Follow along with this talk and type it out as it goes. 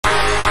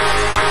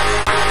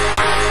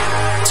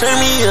Turn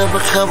me up a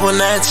couple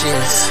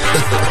notches.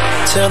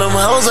 Tell them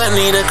hoes I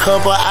need a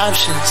couple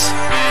options.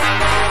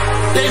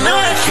 They know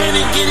I can't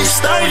even get it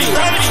started.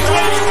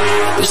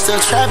 We still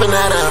trapping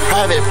out of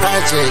private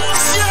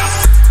projects.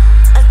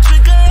 I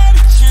drink a lot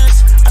of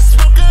juice, I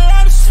smoke a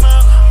lot of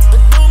smoke,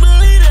 but don't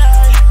believe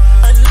that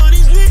I know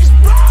these niggas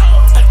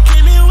broke. I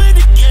came in with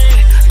the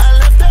game, I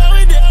left out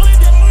with that.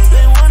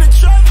 They wanna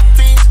try the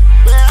beats,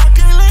 but I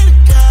can't let it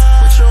go.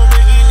 What your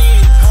baby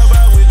need? How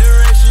about with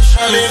direction?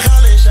 I've been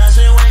calling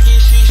shots and wacky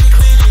shit. She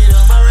cleaned it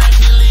up my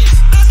racket list.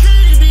 I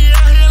can't be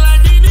out here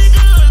like these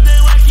niggas, they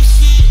wacky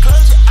shit.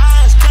 Close your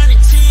eyes, turn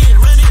it 10,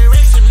 run it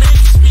race and make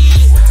it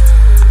speed.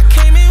 I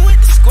came in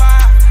with the squad,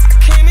 I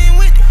came in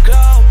with the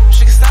glow.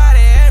 She can start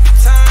it every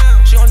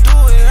time, she gon' do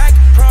it like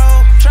a pro.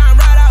 Try and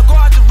ride out, go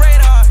out the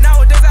radar.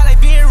 Nowadays I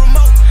like being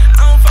remote.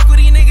 I don't fuck with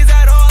these niggas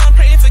at all. I'm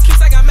praying for keeps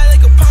like I met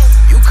like a pump.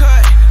 You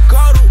cut, go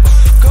to,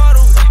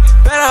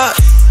 better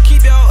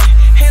keep your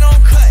head on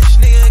clutch,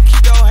 nigga,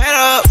 keep your head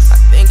up. I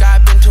think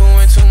I've been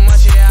doing too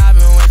much, yeah, I've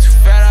been way too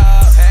fed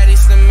up. Had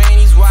these the main,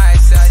 these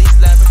white, sell these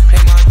leather, play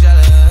my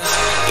jealous.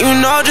 You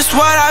know just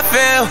what I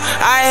feel,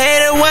 I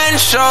hate it when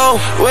it show.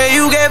 Where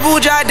you get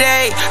Buja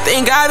Day,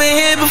 think I've been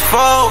here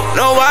before.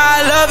 Know why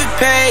I love it,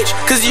 page,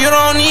 cause you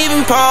don't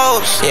even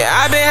post. Yeah,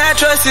 I've been had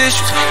trust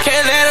issues,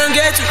 can't let them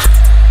get you.